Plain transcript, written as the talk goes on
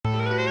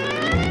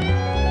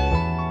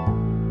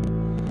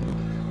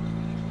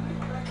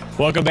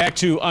Welcome back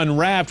to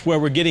Unwrapped, where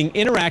we're getting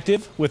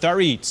interactive with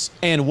our eats.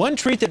 And one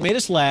treat that made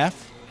us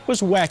laugh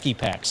was Wacky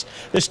Packs,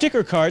 the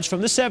sticker cards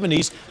from the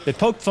 70s that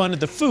poked fun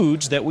at the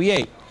foods that we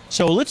ate.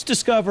 So let's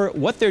discover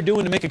what they're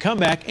doing to make a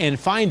comeback and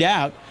find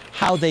out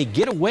how they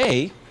get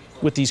away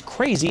with these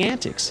crazy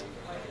antics.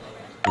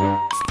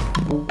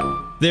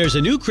 There's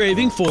a new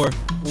craving for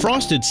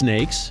frosted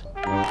snakes,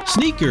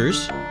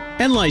 sneakers,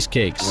 and lice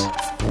cakes.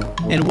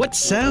 And what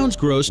sounds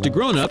gross to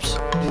grown-ups,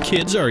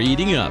 kids are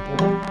eating up.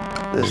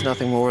 There's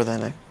nothing more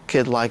than a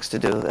kid likes to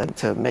do than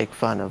to make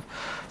fun of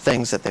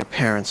things that their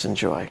parents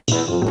enjoy.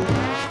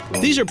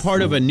 These are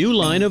part of a new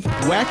line of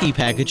Wacky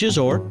packages,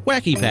 or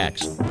Wacky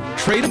Packs.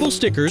 Tradable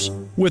stickers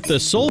with the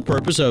sole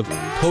purpose of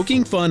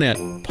poking fun at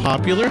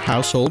popular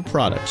household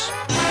products.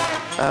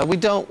 We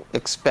don't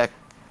expect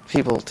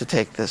people to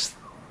take this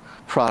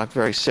product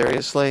very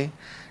seriously.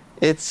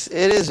 It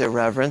is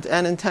irreverent,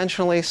 and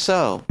intentionally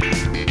so.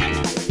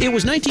 It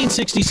was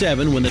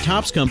 1967 when the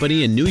Topps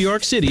Company in New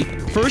York City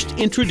first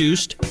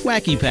introduced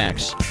Wacky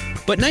Packs.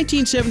 But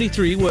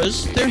 1973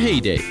 was their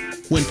heyday,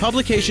 when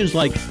publications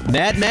like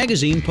Mad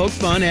Magazine poked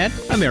fun at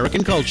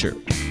American culture.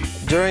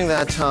 During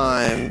that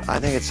time, I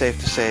think it's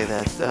safe to say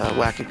that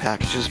Wacky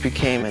Packages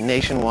became a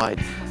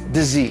nationwide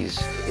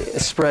disease,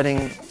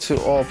 spreading to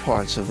all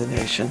parts of the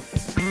nation.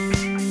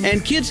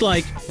 And kids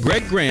like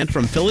Greg Grant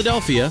from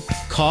Philadelphia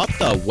caught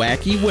the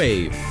wacky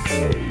wave.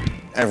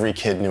 Every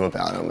kid knew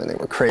about them, and they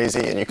were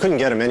crazy, and you couldn't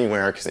get them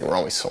anywhere because they were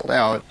always sold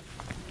out.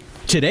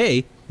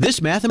 Today,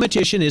 this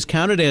mathematician is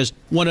counted as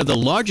one of the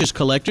largest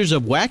collectors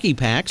of Wacky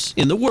Packs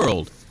in the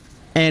world.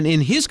 And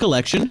in his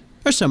collection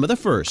are some of the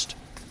first.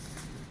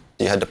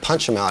 You had to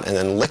punch them out and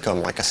then lick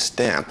them like a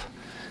stamp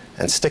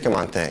and stick them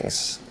on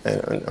things.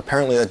 And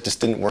apparently that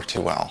just didn't work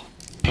too well.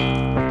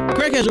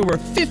 Greg has over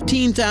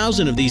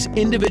 15,000 of these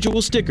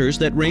individual stickers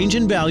that range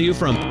in value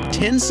from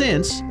 10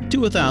 cents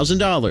to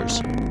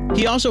 $1,000.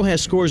 He also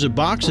has scores of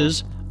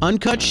boxes,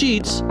 uncut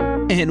sheets,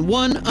 and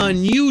one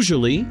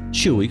unusually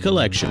chewy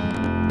collection.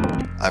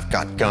 I've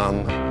got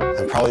gum.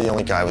 I'm probably the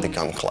only guy with a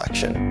gum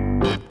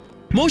collection.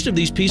 Most of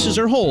these pieces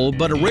are whole,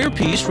 but a rare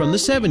piece from the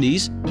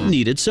 70s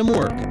needed some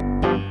work.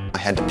 I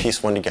had to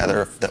piece one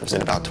together that was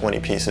in about 20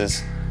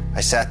 pieces.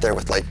 I sat there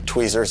with like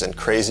tweezers and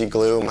crazy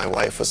glue. My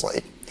wife was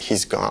like,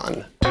 he's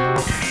gone.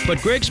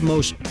 But Greg's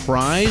most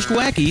prized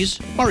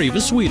Wackies are even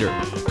sweeter.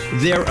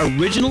 They're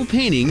original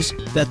paintings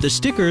that the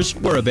stickers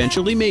were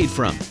eventually made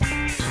from.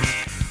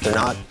 They're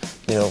not,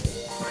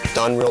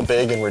 done real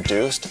big and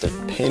reduced.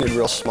 They're painted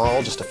real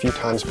small, just a few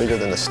times bigger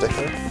than the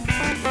sticker.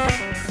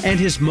 And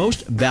his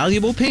most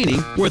valuable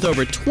painting, worth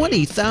over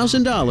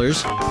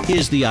 $20,000,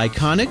 is the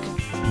iconic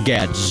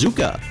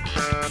Gadzuka.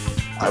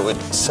 I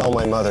would sell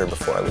my mother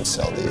before I would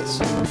sell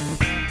these.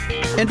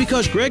 And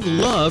because Greg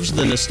loves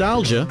the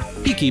nostalgia,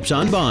 he keeps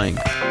on buying.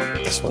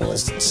 This one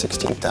was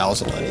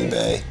 $16,000 on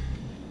eBay.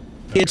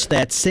 It's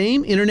that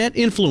same internet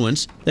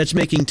influence that's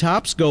making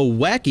Topps go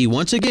wacky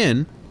once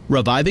again,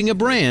 reviving a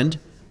brand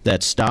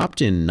that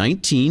stopped in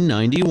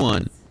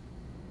 1991.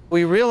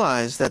 We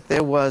realized that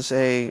there was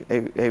a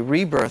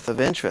rebirth of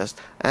interest,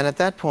 and at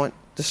that point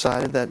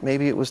decided that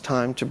maybe it was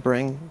time to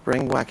bring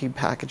Wacky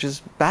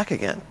Packages back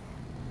again.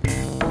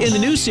 In the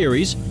new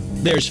series,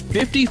 there's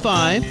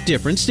 55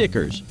 different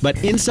stickers,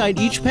 but inside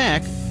each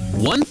pack,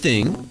 one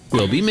thing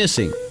will be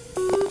missing.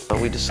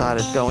 We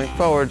decided going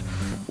forward,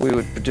 we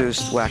would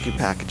produce Wacky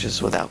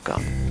Packages without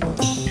gum.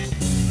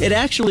 It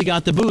actually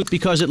got the boot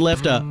because it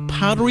left a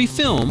powdery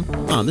film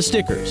on the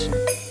stickers.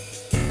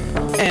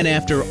 And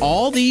after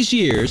all these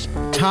years,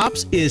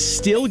 Topps is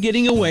still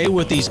getting away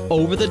with these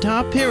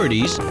over-the-top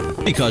parodies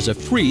because of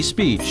free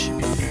speech.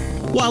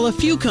 While a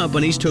few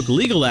companies took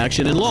legal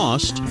action and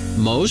lost,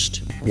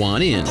 most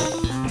won in.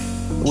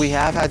 We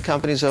have had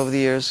companies over the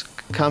years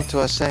come to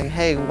us saying,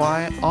 hey,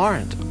 why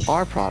aren't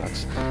our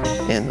products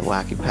in the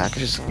Wacky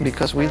Packages?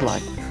 Because we'd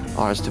like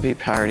ours to be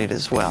parodied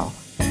as well.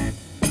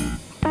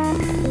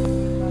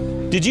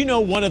 Did you know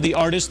one of the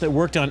artists that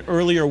worked on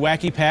earlier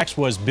Wacky Packs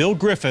was Bill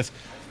Griffith,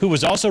 who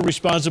was also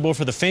responsible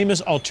for the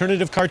famous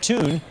alternative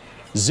cartoon,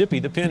 Zippy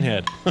the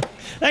Pinhead?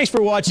 Thanks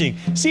for watching.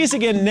 See us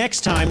again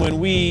next time when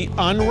we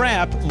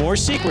unwrap more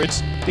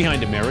secrets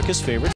behind America's favorite